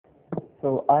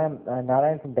So I am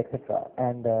Narayan from Dexetra,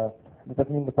 and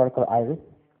representing the product called Iris.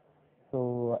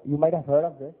 So you might have heard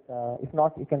of this. If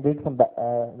not, you can read from the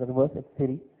reverse. It's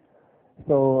Siri.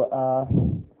 So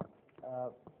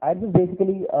Iris is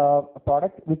basically a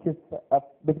product which is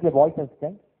basically a voice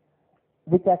assistant,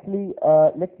 which actually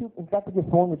lets you interact with your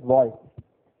phone with voice.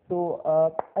 So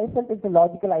I felt it's a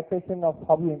logical iteration of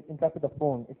how you interact with the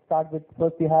phone. It starts with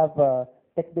first you have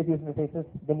text-based user interfaces,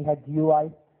 then you had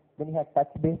GUI, then you have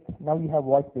touch-based, now you have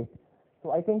voice-based.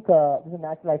 So I think this is a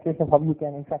natural iteration of how you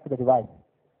can interact with the device.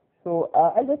 So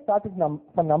I'll just start with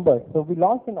some numbers. So we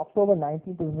launched in October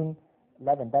 19,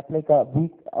 2011. That's like a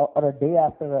week or a day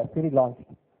after Siri launched.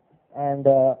 And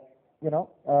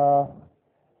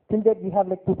till date we have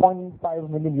like 2.5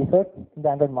 million users in the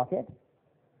Android market.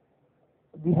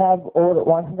 We have over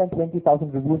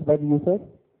 120,000 reviews by the users,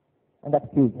 and that's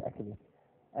huge actually.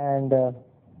 And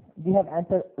we have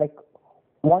answered like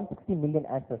 160 million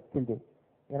answers till date.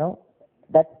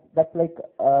 That's like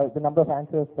the number of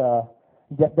answers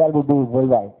Jeff Bell would do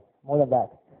worldwide, more than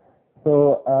that.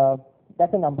 So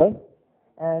that's a number.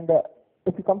 And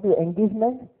if you come to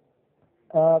engagement,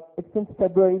 it's since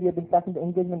February we have been tracking the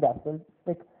engagement as well.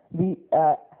 Like we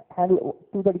handle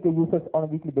 230K users on a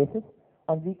weekly basis.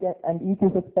 On weekend, and each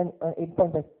user spend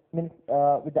 8.5 minutes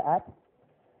with the app.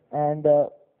 And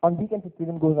on weekends it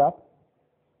even goes up.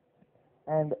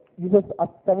 And users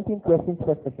ask 17 questions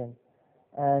per session.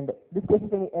 And this question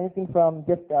can be anything from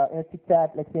just in a chit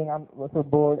chat, like saying I'm so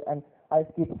bored, and I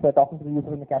just keep talking to the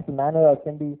user in a casual manner, or it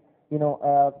can be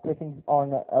questions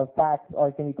on facts, or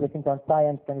it can be questions on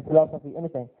science, can be philosophy,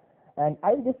 anything. And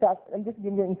I'll just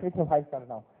give you an introduction of how it started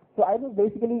now. So I was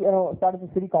basically started as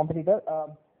a Siri competitor.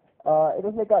 It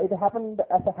was like it happened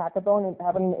as a hackathon. It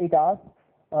happened in 8 hours.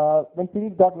 When Siri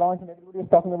got launched and everybody was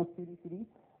talking about Siri,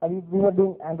 we were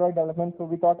doing Android development, so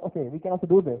we thought, okay, we can also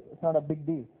do this. It's not a big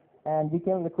deal. And we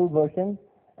came with a crude version,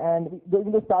 and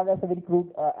even though it started as a very crude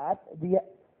app, we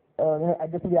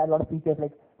additionally add a lot of features,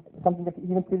 like something that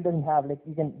even Siri doesn't have. Like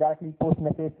you can directly post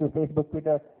messages to Facebook,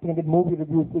 Twitter. You can get movie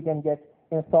reviews. You can get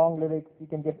song lyrics. You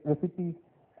can get recipes.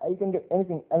 You can get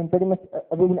anything. I mean, pretty much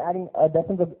we've been adding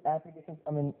dozens of applications.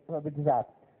 I mean, with this app.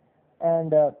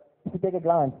 And if you take a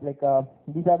glance, like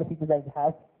these are the features that it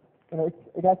has.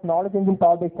 It has knowledge engine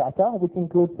powered by Chacha, which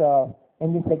includes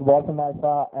engines like Wolfram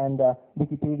Alpha and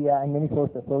Wikipedia and many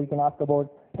sources. So you can ask about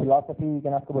philosophy, you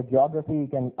can ask about geography, you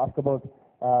can ask about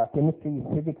chemistry,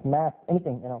 physics, math,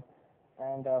 anything.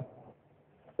 And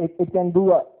it can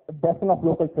do a dozen of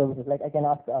local services. Like I can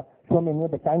ask, show me near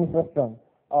the Chinese restaurant,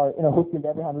 or who killed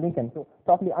Abraham Lincoln. So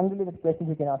totally unrelated questions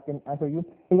you can ask and answer you.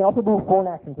 You can also do phone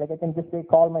actions, like I can just say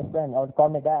call my friend, or call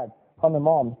my dad, call my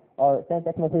mom, or send a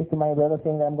text message to my brother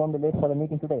saying that I'm going to be late for the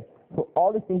meeting today. So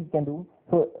all these things you can do.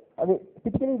 So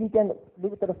typically we can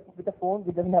live with a phone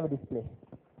which doesn't have a display.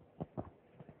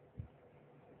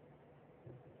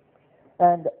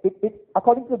 And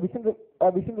according to the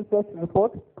Vision Research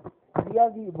report, we are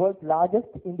the world's largest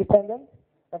independent,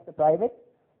 that's the private,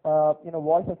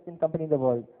 voice assistant company in the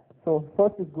world. So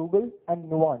first is Google and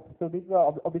Nuance. So these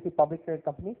are obviously public traded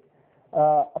companies.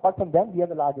 Apart from them, we are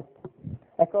the largest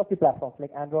across the platforms like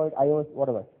Android, iOS,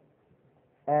 whatever.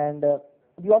 And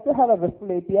we also have a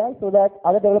RESTful API so that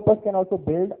other developers can also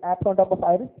build apps on top of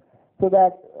Iris. So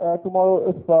that tomorrow,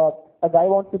 if a guy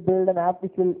wants to build an app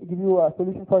which will give you a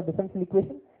solution for a differential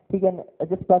equation, he can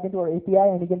just plug into our API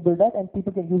and he can build that, and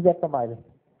people can use that from Iris.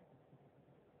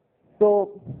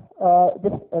 So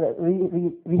just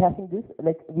rehashing this,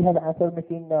 like we have answer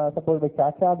machine supported by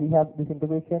Chacha. We have this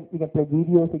integration. You can play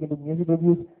videos. You can do music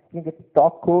reviews. You can get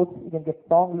stock quotes. You can get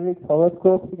song lyrics,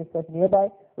 horoscopes. You can search nearby.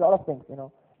 A lot of things,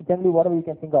 Generally, whatever you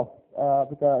can think of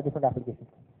with different applications.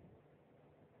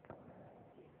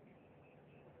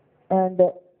 And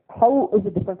how is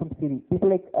it different from Siri? People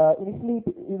like initially,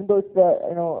 even though it's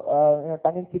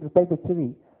tongue-in-cheek reply to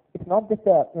Siri, it's not just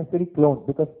a Siri clone,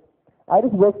 because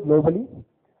Iris works globally.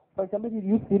 For example, if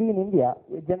you use Siri in India,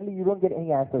 generally you don't get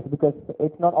any answers because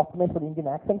it's not optimized for the Indian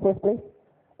accent first place.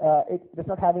 It does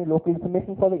not have any local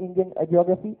information for the Indian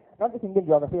geography. Not just Indian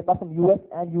geography, apart from US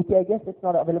and UK, I guess it's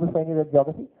not available for any other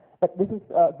geography. But this is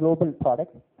a global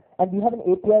product. And we have an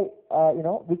API,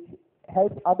 which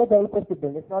helps other developers to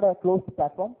build. It's not a closed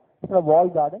platform. It's not a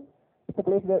walled garden. It's a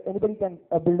place where anybody can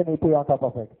build an API on top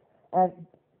of it. And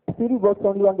Siri works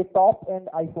only on the top end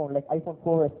iPhone, like iPhone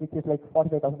 4S, which is like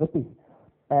 45,000 rupees.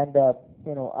 And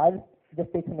I'll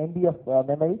just take an MB of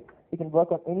memory. It can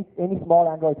work on any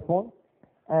small Android phone,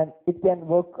 and it can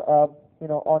work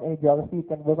on any geography. It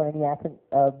can work on any accent,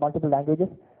 multiple languages.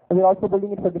 And we're also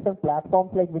building it for different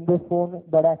platforms like Windows Phone,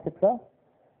 etc.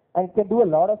 And it can do a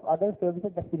lot of other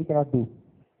services that Siri cannot do.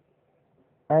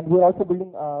 And we're also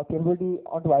building capability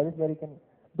onto Iris where you can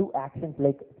do actions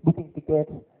like booking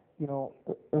tickets,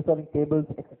 reserving tables,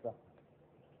 etc.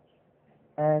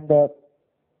 And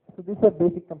so this is a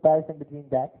basic comparison between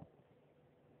that.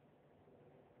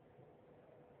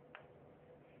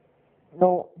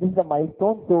 Now, this is a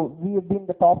milestone. So we have been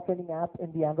the top trending app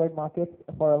in the Android market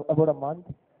for about a month.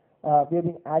 We have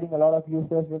been adding a lot of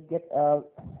users. We get a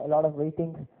lot of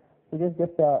ratings. So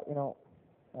just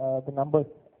the numbers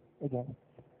again.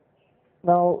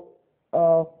 Now,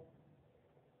 so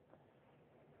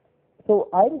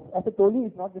Iris, as I told you,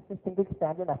 is not just a single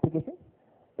standalone application.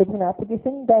 It's an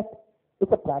application that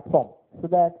is a platform, so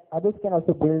that others can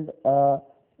also build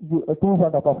tools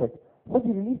on top of it. So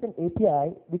we released an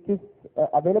API which is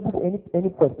available to any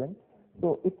person.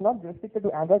 So it's not restricted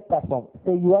to Android platform.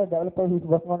 Say you are a developer who's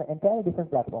working on an entirely different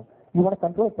platform. You want to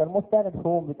control a thermostat at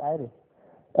home with Iris.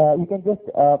 You can just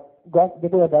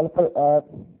get a developer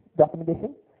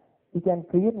documentation. You can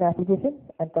create an application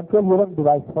and control your own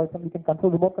device. For example, you can control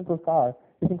remote control car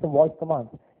using some voice commands.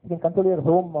 You can control your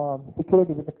home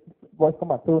security with the voice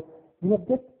command. So we have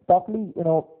just totally,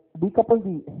 decoupled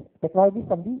the technology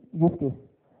from the use case.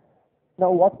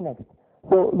 Now, what's next?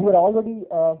 So we are already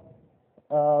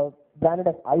branded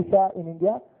as Aisha in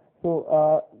India.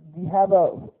 So we have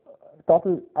a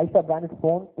total Aisha branded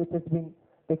phone which has been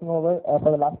taking over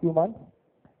for the last few months.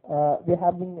 We're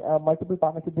having multiple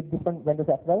partnerships with different vendors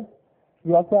as well.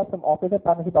 We also have some operator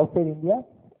partnerships outside India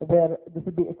where this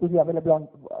will be exclusively available on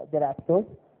their app stores,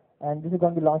 and this is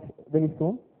going to be launched very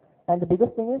soon. And the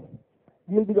biggest thing is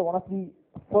we will be one of the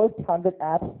first 100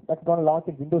 apps that's going to launch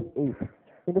in Windows 8.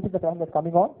 Windows is the platform that's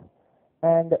coming on,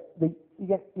 and you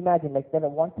can imagine like there are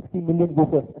 160 million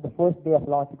users at the first day of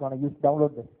launch are going to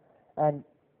download this. And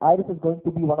Iris is going to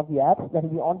be one of the apps that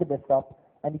will be on the desktop,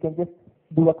 and you can just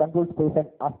do a control space and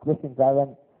ask questions rather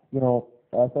than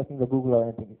searching the Google or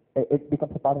anything. It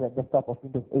becomes a part of the desktop of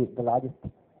Windows 8, the largest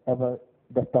ever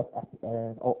desktop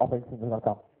operating system will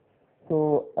come.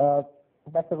 So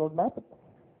that's the roadmap,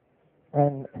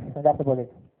 and that's about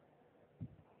it.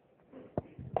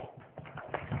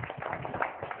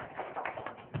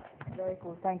 Very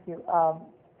cool. Thank you.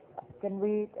 Can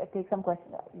we take some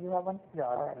questions? You have one?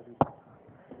 Yeah,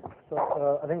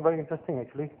 So I think very interesting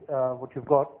actually. What you've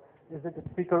got is it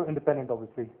speaker independent,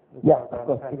 obviously. Yeah, of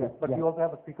course. But you also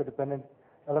have a speaker dependent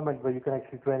element where you can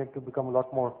actually train it to become a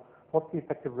lot more. What's the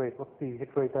effective rate? What's the hit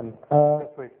rate and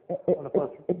success rate on the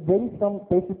first? It varies from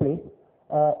place to place.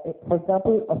 For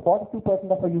example,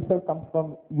 42% of our users comes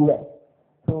from US.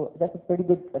 So that's a pretty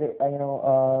good,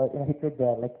 hit rate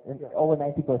there, like over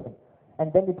 90%.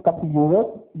 And then it comes to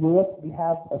Europe. Europe, we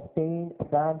have Spain,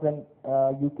 France, and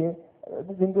UK.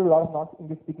 This includes a lot of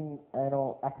non-English speaking,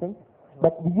 accents.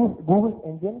 But we use Google's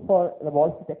engine for the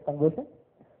voice to text conversion.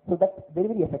 So that's very,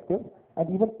 very effective. And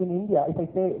even in India, if I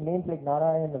say names like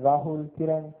Narayan, Rahul,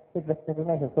 Kiran, it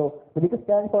recognizes. So the biggest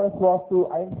challenge for us was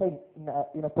to identify,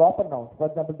 proper nouns. For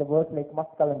example, the words like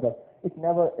must calendar. It's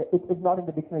not in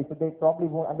the dictionary, so they probably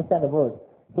won't understand the word.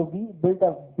 So we built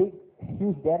a big,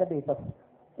 huge database of,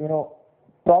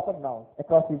 proper nouns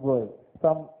across the world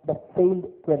from the failed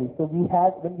queries. So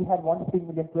when we had 1 to 3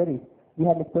 million queries, we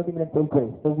had like 30 million failed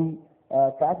queries. So we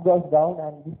tracked those down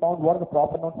and we found what are the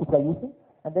proper nouns people are using.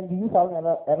 And then we use our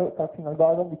error correction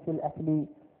algorithm, which will actually,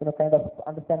 kind of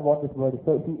understand what this word is.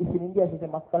 So if in India, if you say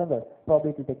must calendar,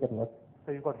 probably it will take that word.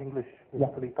 So you've got English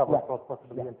basically covered across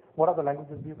possibly. Yeah. What other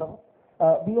languages do you cover?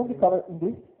 We only cover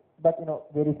English, but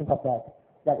variations of that.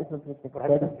 That is but have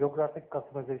you done geographic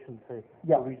customization, say,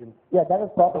 for regions? Yeah, that is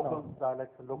proper local nouns.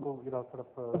 dialects, local, sort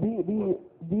of. We do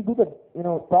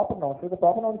the proper nouns. So the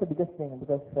proper noun is the biggest thing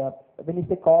because when you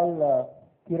say call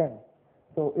Kiran,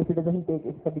 so if it doesn't take,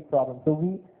 it's a big problem. So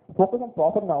we focus on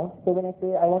proper nouns. So when I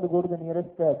say I want to go to the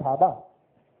nearest dhaba,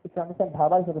 it's to understand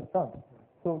dhaba is a restaurant.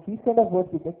 So these kind of words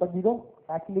we take, but we don't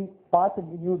actually parse a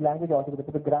new language altogether.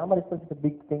 So the grammar itself is a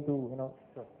big thing to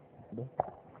Sure.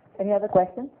 Any other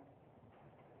questions?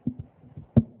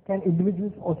 Can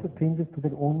individuals also train this to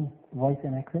their own voice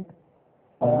and accent?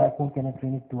 Or my phone can I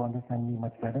train it to understand me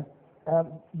much better?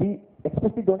 We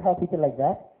especially don't have feature like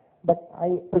that, but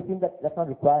I presume that that's not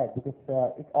required because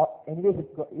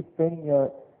it's training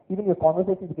even your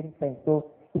conversation is getting trained.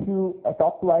 So if you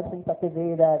talk to Iris in such a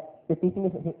way that you're teaching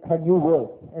her new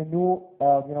words and new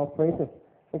phrases,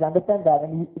 it understands that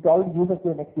and it already uses to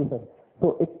the next user.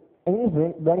 So it's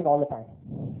learning all the time.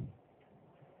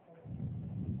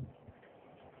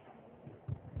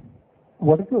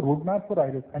 What is your roadmap for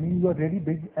Iris? I mean, you are really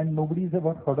big and nobody's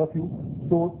ever heard of you.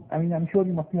 So, I mean, I'm sure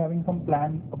you must be having some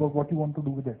plan about what you want to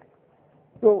do with it.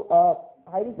 So,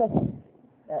 Iris has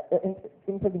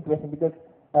interesting question because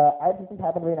Iris doesn't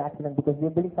happen by an accident because we're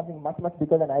building something much, much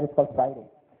bigger than Iris called Friday.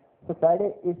 So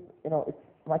Friday is, it's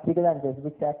much bigger than this,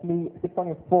 which actually sits on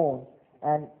your phone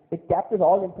and it captures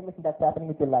all the information that's happening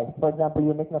with your life. For example,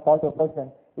 you're making a call to a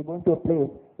person, you're going to a place,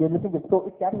 you're listening to it. So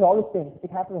it captures all those things.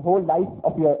 It has the whole life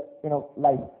of your,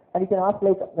 life. And you can ask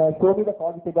like, show me the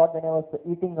call which I got when I was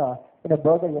eating a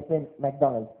burger yesterday in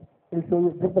McDonald's. It'll show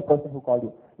you this is the person who called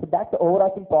you. So that's the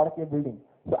overarching product you're building.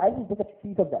 So I is just a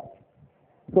piece of that.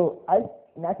 So I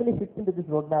naturally fits into this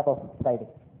roadmap of Friday.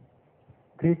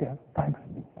 Great, yeah. Thanks.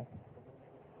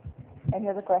 Any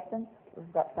other questions?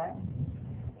 We've got time.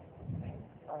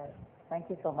 All right. Thank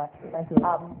you so much. Thank you.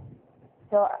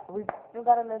 So we've still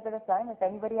got a little bit of time. If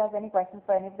anybody has any questions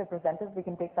for any of the presenters, we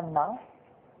can take them now.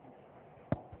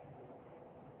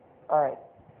 All right.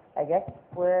 I guess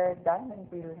we're done, and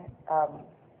we'll.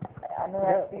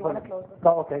 Narayan, do you want to close this?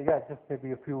 No, okay, yeah, just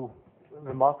maybe a few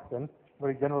remarks then,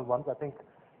 very general ones. I think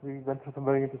we went through some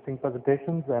very interesting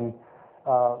presentations and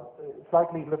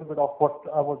slightly a little bit of what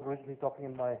I was originally talking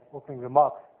in my opening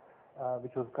remarks,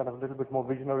 which was kind of a little bit more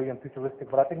visionary and futuristic,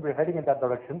 but I think we're heading in that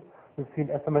direction. We've seen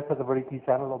SMS as a very key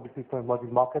channel, obviously, for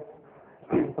emerging markets.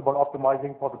 It's about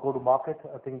optimizing for the go-to-market.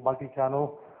 I think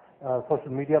multi-channel,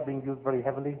 social media being used very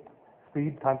heavily.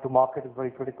 Speed, time to market is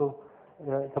very critical.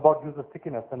 It's about user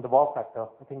stickiness and the wow factor.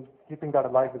 I think keeping that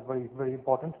alive is very, very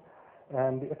important.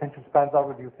 And the attention spans are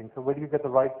reducing. So where do you get the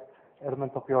right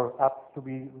elements of your apps to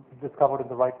be discovered in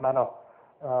the right manner?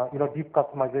 Deep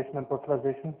customization and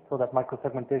personalization, so that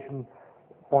micro-segmentation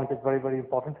point is very, very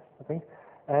important, I think.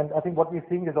 And I think what we're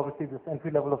seeing is obviously this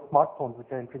entry level of smartphones which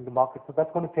are entering the market. So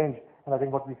that's going to change. And I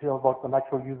think what we feel about the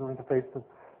natural user interface,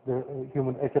 the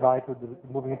human HNI to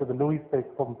moving into the NUI space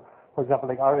from, for example,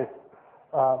 like Iris,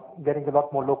 getting a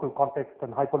lot more local context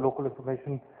and hyper-local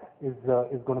information is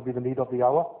going to be the need of the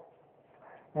hour.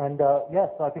 And yes,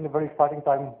 I think a very exciting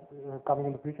time coming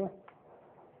in the future.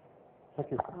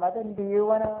 Thank you. Madan, do you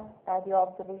want to add your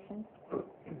observations?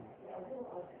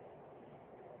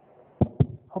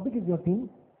 How big is your team?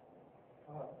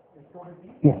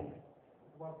 Yes.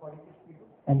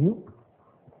 And you?